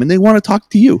talk to them, and they want to talk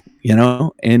to you,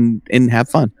 and have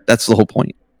fun. That's the whole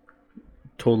point.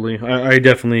 Totally. I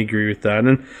definitely agree with that.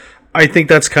 And I think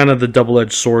that's kind of the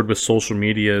double-edged sword with social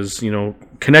media is,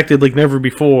 connected like never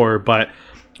before, but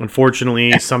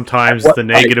unfortunately, sometimes the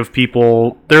negative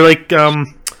people, they're like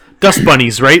dust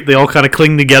bunnies, right? They all kind of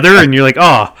cling together, and you're like,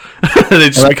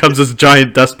 it just becomes this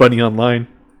giant dust bunny online.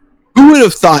 Who would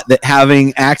have thought that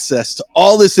having access to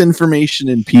all this information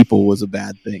and people was a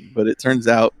bad thing? But it turns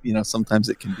out, sometimes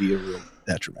it can be a real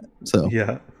detriment. So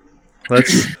yeah,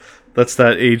 that's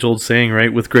that age-old saying,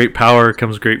 right? With great power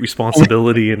comes great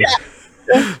responsibility, and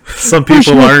some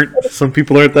people aren't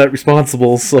that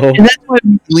responsible. So and that's why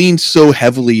we lean so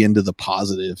heavily into the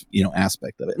positive,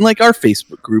 aspect of it. And like our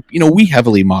Facebook group, we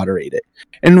heavily moderate it,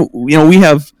 and we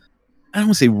have, I don't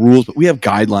want to say rules, but we have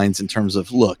guidelines in terms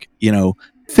of look,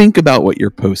 think about what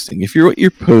you're posting. If what you're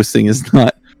posting is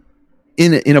not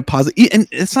in a positive, and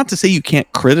it's not to say you can't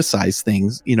criticize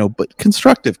things, but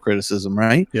constructive criticism,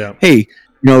 right? Yeah. Hey,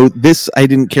 this I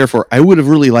didn't care for. I would have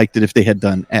really liked it if they had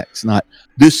done X, not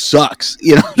this sucks.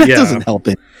 That doesn't help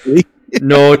it.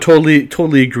 No,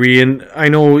 totally agree. And I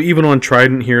know even on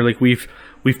Trident here, like we've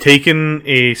taken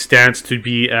a stance to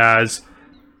be as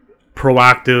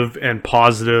proactive and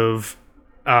positive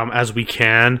as we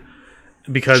can,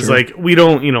 because Sure. like we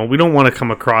don't want to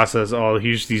come across as, oh,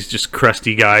 here's these just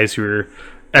crusty guys who are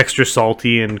extra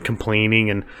salty and complaining,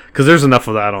 and because there's enough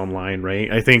of that online,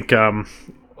 right? I think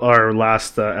our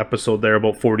last episode there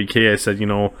about 40K, I said,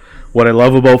 what I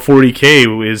love about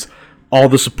 40K is all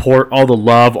the support, all the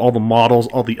love, all the models,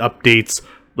 all the updates.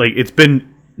 Like, it's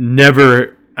been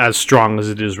never as strong as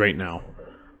it is right now.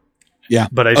 Yeah,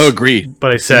 But I agree.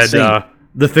 But I said insane.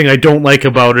 the thing I don't like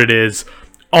about it is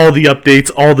all the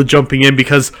updates, all the jumping in,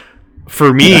 because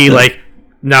for me, like,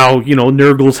 now,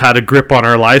 Nurgle's had a grip on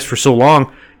our lives for so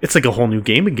long, it's like a whole new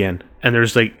game again. And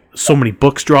there's like so many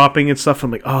books dropping and stuff.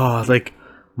 I'm like, oh, like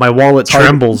my wallet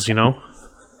trembles,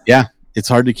 Yeah, it's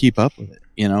hard to keep up with it.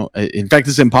 In fact,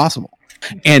 it's impossible.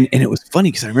 And it was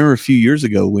funny because I remember a few years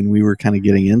ago when we were kind of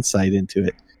getting insight into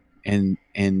it, and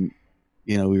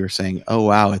we were saying, oh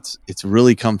wow, it's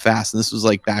really come fast. And this was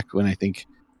like back when I think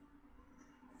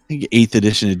 8th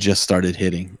edition had just started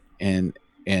hitting, and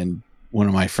one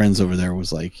of my friends over there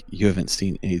was like, you haven't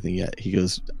seen anything yet. He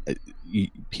goes,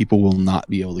 people will not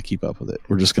be able to keep up with it.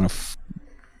 We're just gonna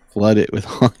flood it with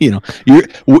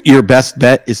your best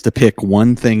bet is to pick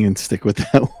one thing and stick with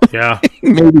that one. Yeah.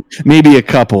 maybe a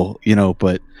couple,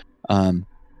 but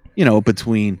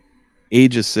between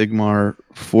Age of Sigmar,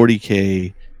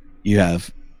 40K, you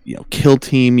have Kill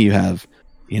Team, you have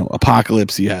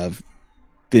Apocalypse, you have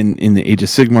then in the Age of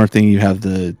Sigmar thing you have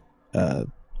the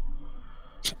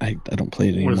I don't play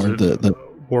it anymore, the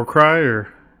Warcry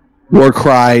or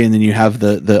Warcry, and then you have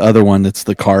the other one that's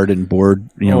the card and board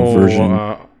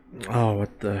version.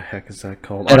 What the heck is that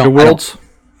called? Underworlds?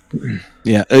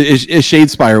 Yeah,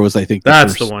 Shadespire was, I think,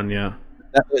 that's the one. Yeah,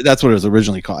 that's what it was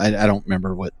originally called. I don't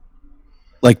remember what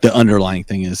like the underlying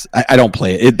thing is. I don't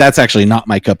play it. That's actually not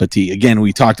my cup of tea. Again,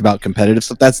 we talked about competitive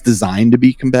stuff. That's designed to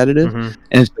be competitive, and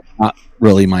it's not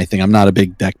really my thing. I'm not a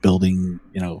big deck building,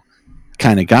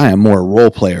 kind of guy. I'm more a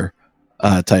role player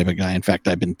type of guy. In fact,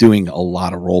 I've been doing a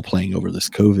lot of role playing over this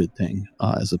COVID thing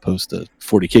as opposed to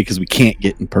 40K because we can't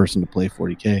get in person to play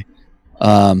 40K.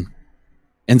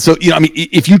 And so,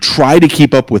 if you try to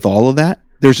keep up with all of that,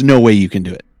 there's no way you can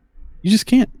do it. You just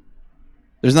can't.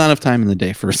 There's not enough time in the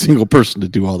day for a single person to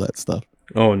do all that stuff.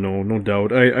 Oh, no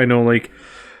doubt. I know, like,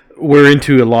 we're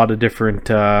into a lot of different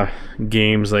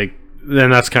games, like,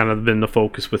 and that's kind of been the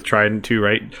focus with Trident too,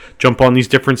 right? Jump on these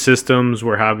different systems.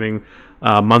 We're having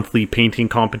monthly painting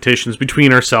competitions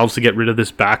between ourselves to get rid of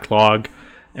this backlog.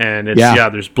 And it's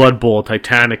there's Blood Bowl,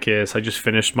 Titanicus. I just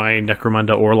finished my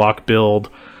Necromunda Orlok build.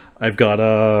 I've got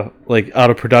a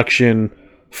out of production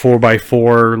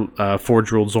 4x4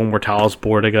 Forge World Zone Mortalis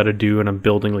board I got to do, and I'm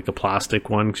building like a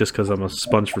plastic one just because I'm a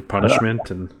sponge for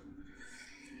punishment. And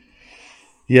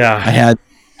yeah,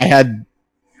 I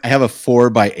have a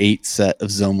 4x8 set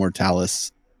of Zone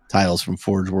Mortalis tiles from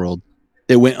Forge World.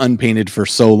 They went unpainted for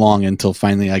so long until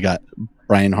finally I got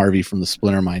Brian Harvey from the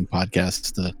Splinter Mind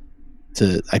podcast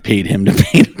I paid him to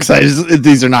paint because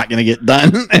these are not going to get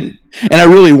done, and I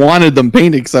really wanted them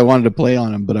painted because I wanted to play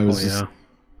on them, but I was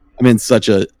I'm in such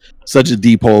a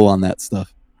deep hole on that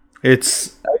stuff.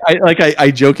 It's I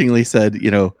jokingly said,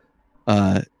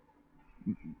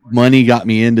 money got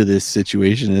me into this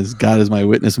situation. As God is my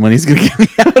witness, money's going to get me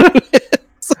out of it.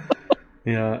 So.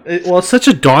 Yeah, it's such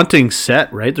a daunting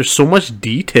set, right? There's so much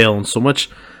detail and so much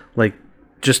like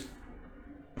just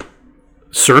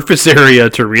surface area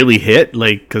to really hit,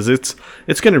 like, because it's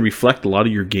going to reflect a lot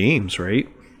of your games, right?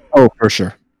 Oh, for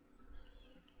sure.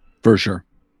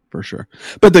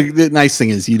 But the nice thing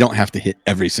is you don't have to hit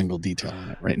every single detail on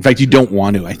it, right? In fact, you don't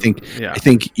want to. I think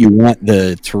you want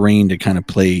the terrain to kind of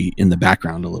play in the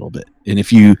background a little bit. And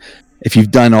if you've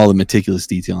done all the meticulous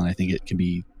detailing, I think it can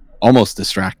be almost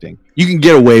distracting. You can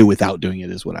get away without doing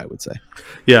it, is what I would say.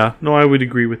 Yeah, no, I would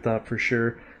agree with that for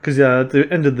sure. Because at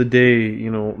the end of the day,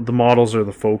 the models are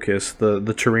the focus.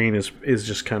 The terrain is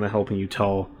just kind of helping you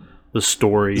tell the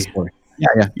story.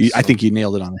 Yeah. I think you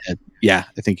nailed it on the head. Yeah,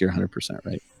 I think you're 100%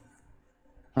 right.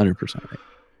 100% right.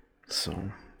 So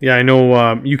yeah, I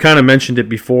know you kind of mentioned it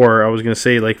before. I was going to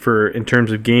say, like, in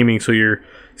terms of gaming, so you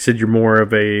said you're more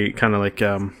of a kind of like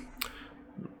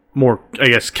more, I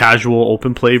guess, casual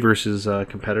open play versus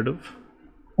competitive.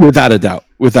 Without a doubt.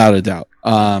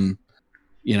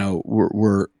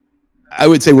 We're I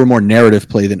would say we're more narrative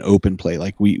play than open play.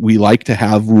 Like we like to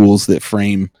have rules that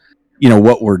frame,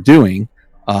 what we're doing.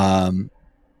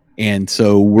 And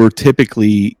so we're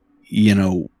typically,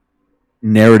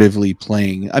 narratively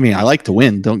playing. I mean, I like to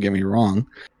win, don't get me wrong.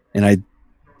 And I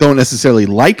don't necessarily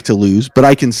like to lose, but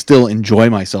I can still enjoy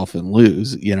myself and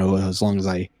lose, you know, as long as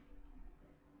I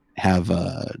have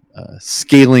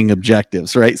scaling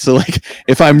objectives, right? So like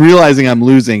if I'm realizing I'm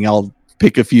losing, I'll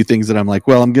pick a few things that I'm like,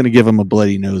 well, I'm going to give them a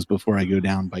bloody nose before I go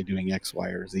down by doing X, Y,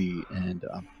 or Z. And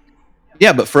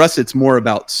yeah, but for us, it's more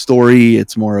about story.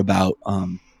 It's more about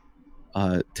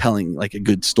telling like a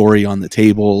good story on the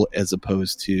table, as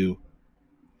opposed to,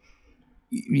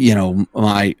 you know,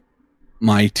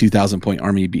 my 2,000 point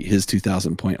army beat his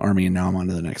 2,000 point army, and now I'm on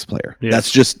to the next player. Yeah.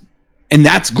 That's just, and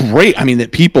that's great. I mean,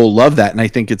 that people love that, and I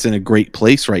think it's in a great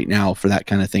place right now for that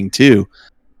kind of thing too.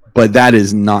 But that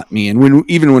is not me. And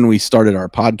even when we started our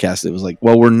podcast, it was like,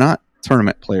 well, we're not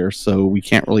tournament players, so we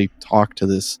can't really talk to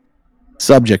this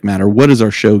subject matter. What is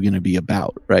our show going to be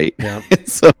about, right? Yeah.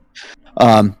 So,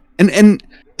 and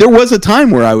there was a time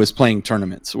where I was playing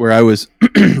tournaments, where I was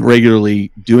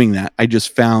regularly doing that. I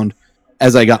just found,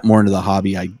 as I got more into the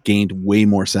hobby, I gained way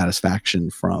more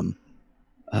satisfaction from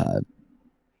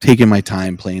taking my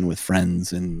time playing with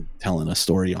friends and telling a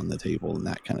story on the table and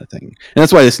that kind of thing. And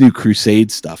that's why this new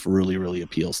Crusade stuff really, really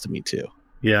appeals to me too.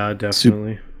 Yeah,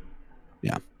 definitely.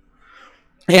 Yeah.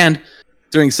 And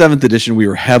during 7th edition, we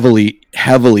were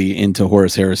heavily into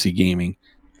Horus Heresy gaming.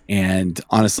 And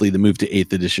honestly, the move to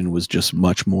 8th edition was just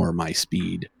much more my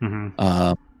speed.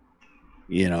 Mm-hmm.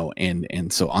 You know,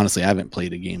 and so honestly, I haven't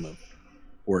played a game of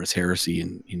Horus Heresy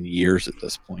in years at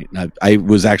this point. And I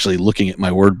was actually looking at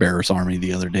my Word Bearers army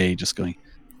the other day, just going,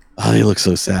 oh, they look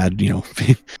so sad. You know,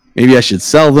 maybe I should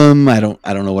sell them. I don't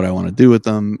know what I want to do with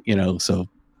them. You know, so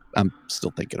I'm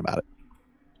still thinking about it.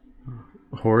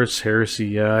 Horus Heresy,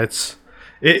 yeah,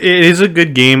 it is a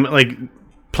good game. Like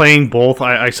playing both,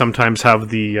 I sometimes have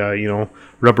the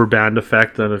rubber band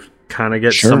effect that kind of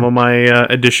gets some of my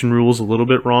edition rules a little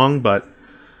bit wrong, but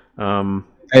I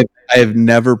have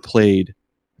never played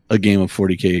a game of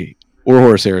 40K or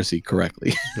Horus Heresy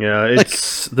correctly. Yeah, Like,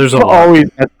 there's always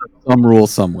some rule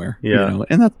somewhere. Yeah, you know?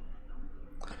 And that's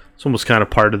it's almost kind of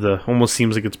part of almost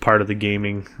seems like it's part of the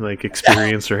gaming like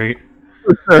experience, right?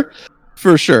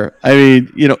 For sure. I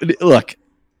mean, you know, look,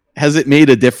 has it made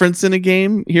a difference in a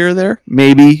game here or there?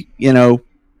 Maybe, you know,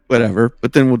 whatever.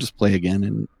 But then we'll just play again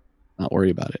and not worry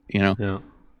about it, you know? Yeah.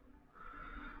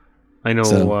 I know.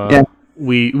 So, yeah.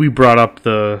 We brought up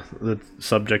the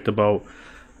subject about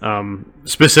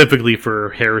specifically for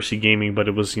Heresy gaming, but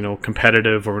it was, you know,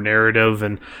 competitive or narrative,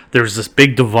 and there's this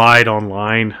big divide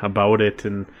online about it.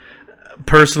 And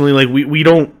personally, like we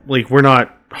don't, like, we're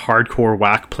not hardcore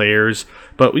whack players,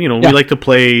 but you know, we like to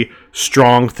play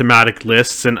strong thematic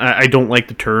lists, and I don't like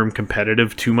the term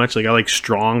competitive too much. Like I like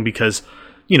strong because,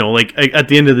 you know, like at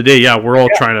the end of the day, we're all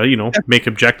trying to, you know, make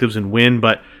objectives and win,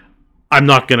 but I'm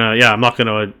not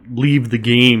gonna leave the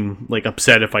game like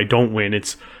upset if I don't win.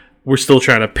 We're still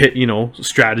trying to pit, you know,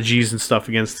 strategies and stuff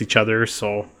against each other.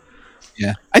 So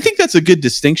yeah, I think that's a good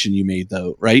distinction you made,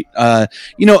 though, right?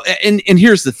 You know, and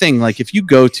here's the thing: like, if you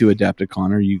go to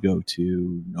Adepticon or you go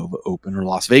to Nova Open or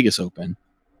Las Vegas Open,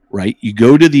 right? You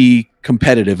go to the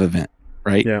competitive event,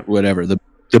 right? Yeah. Whatever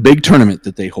the big tournament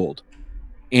that they hold,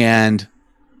 and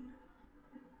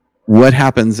what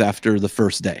happens after the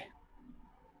first day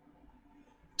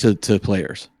to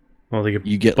players? Well,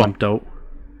 you get bumped out.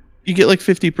 You get like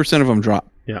 50% of them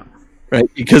drop. Yeah. Right?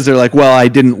 Because they're like, well, I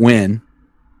didn't win.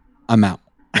 I'm out.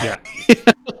 Yeah.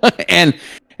 and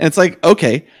it's like,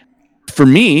 okay, for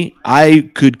me, I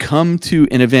could come to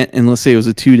an event, and let's say it was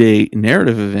a 2-day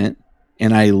narrative event,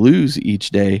 and I lose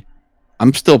each day.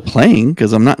 I'm still playing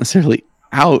because I'm not necessarily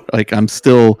out. Like, I'm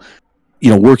still, you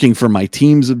know, working for my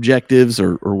team's objectives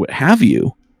or what have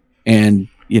you. And,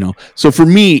 you know, so for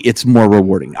me, it's more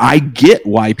rewarding. I get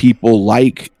why people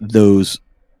like those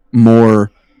more,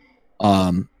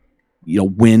 you know,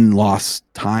 win-loss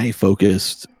tie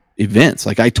focused events.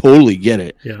 Like, I totally get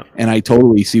it. Yeah. And I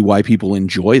totally see why people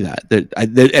enjoy that.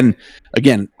 And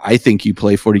again, I think you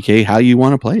play 40K how you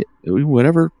want to play it.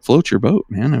 Whatever floats your boat,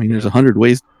 man. I mean, there's 100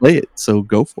 ways to play it, so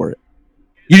go for it.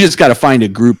 You just got to find a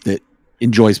group that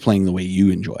enjoys playing the way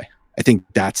you enjoy. I think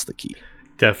that's the key.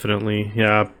 Definitely.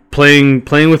 Yeah. Playing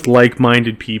with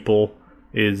like-minded people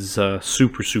is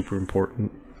super, super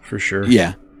important for sure.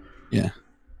 Yeah.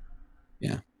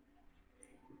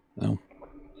 So,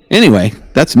 anyway,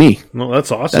 that's me. Well, that's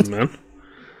awesome, man.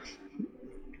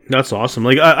 That's awesome.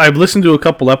 Like I've listened to a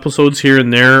couple episodes here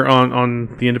and there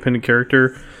on the Independent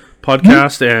Character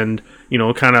podcast, and you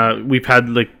know, we've had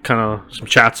like some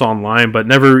chats online, but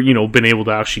never, you know, been able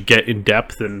to actually get in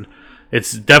depth. And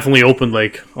it's definitely opened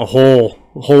like a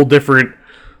whole different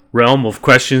realm of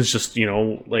questions. Just, you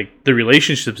know, like the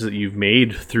relationships that you've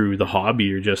made through the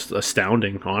hobby are just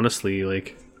astounding. Honestly,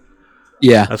 like.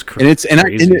 Yeah, that's crazy. And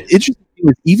it's interesting thing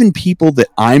is, even people that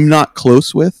I'm not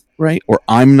close with, right, or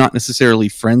I'm not necessarily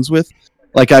friends with,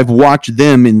 like I've watched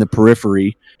them in the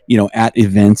periphery, at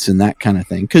events and that kind of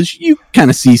thing, because you kind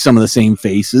of see some of the same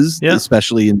faces,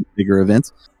 especially in bigger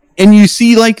events, and you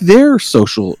see like their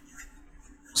social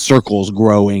circles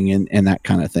growing and that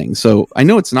kind of thing. So I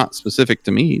know it's not specific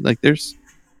to me. Like there's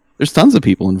tons of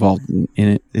people involved in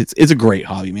it. It's a great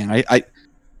hobby, man. I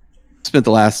spent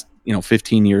the last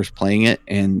 15 years playing it,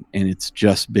 and it's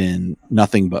just been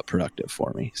nothing but productive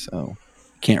for me. So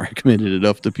can't recommend it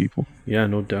enough to people. Yeah,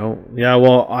 no doubt. Yeah,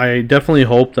 well, I definitely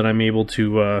hope that I'm able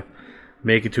to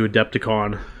make it to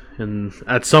Adepticon, and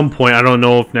at some point, I don't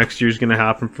know if next year's going to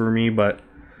happen for me, but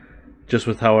just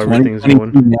with how everything's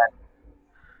going,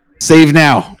 save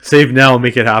now,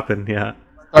 make it happen. Yeah,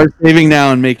 start saving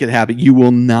now and make it happen. You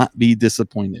will not be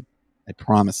disappointed. I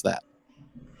promise that.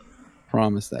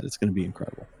 It's going to be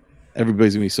incredible.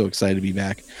 Everybody's going to be so excited to be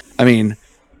back. I mean,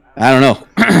 I don't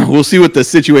know. We'll see what the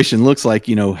situation looks like,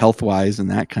 health wise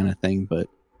and that kind of thing. But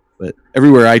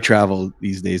everywhere I travel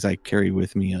these days, I carry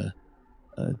with me a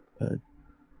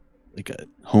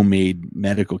homemade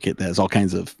medical kit that has all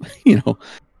kinds of,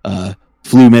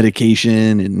 flu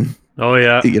medication and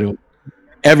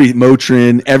every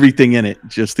Motrin, everything in it,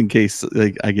 just in case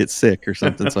I get sick or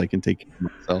something, so I can take care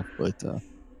of myself.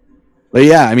 But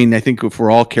yeah, I mean, I think if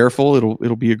we're all careful,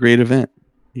 it'll be a great event.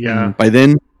 Yeah. And by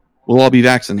then, we'll all be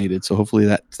vaccinated, so hopefully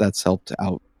that's helped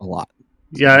out a lot.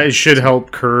 Yeah, it should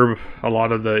help curb a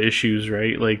lot of the issues,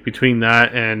 right? Like between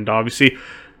that and obviously,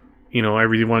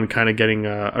 everyone kind of getting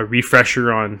a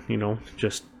refresher on,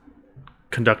 just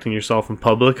conducting yourself in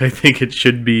public. I think it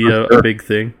should be a big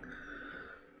thing.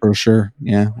 For sure,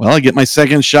 yeah. Well, I get my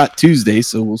second shot Tuesday,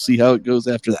 so we'll see how it goes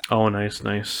after that. Oh, nice.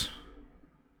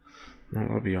 That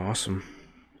would be awesome.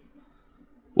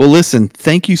 Well, listen,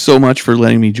 thank you so much for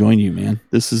letting me join you, man.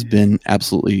 This has been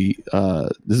absolutely,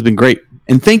 this has been great.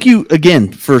 And thank you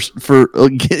again for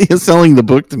selling the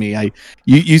book to me.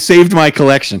 You saved my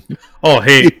collection. Oh,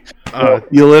 hey,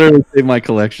 you literally saved my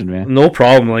collection, man. No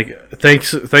problem. Like,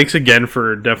 thanks again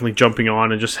for definitely jumping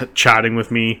on and just chatting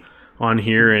with me on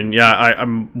here. And yeah,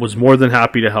 I was more than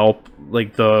happy to help.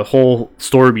 Like the whole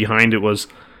story behind it was,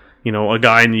 a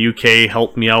guy in the UK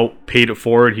helped me out, paid it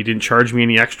forward. He didn't charge me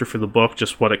any extra for the book,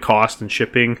 just what it cost and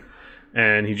shipping.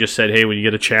 And he just said, hey, when you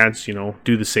get a chance,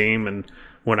 do the same. And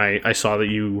when I saw that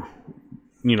you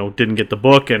didn't get the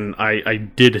book and I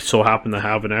did so happen to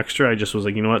have an extra, I just was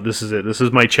like, you know what, this is it. This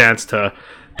is my chance to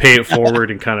pay it forward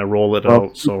and kind of roll it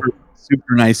out. So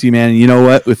super nice of you, man. And you know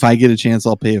what? If I get a chance,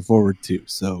 I'll pay it forward too.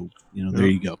 So, there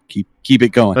you go. Keep it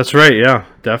going. That's right. Yeah,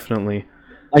 definitely.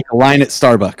 Like a line at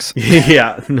Starbucks.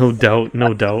 Yeah, no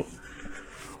doubt.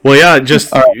 Well, yeah, just,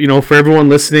 for everyone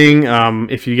listening,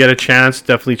 if you get a chance,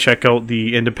 definitely check out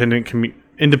the Independent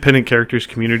Characters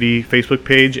Community Facebook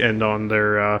page and on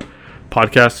their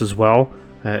podcast as well,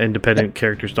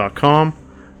 independentcharacters.com.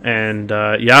 And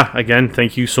again,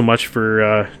 thank you so much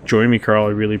for joining me, Carl. I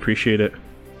really appreciate it.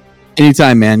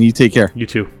 Anytime, man. You take care. You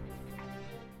too.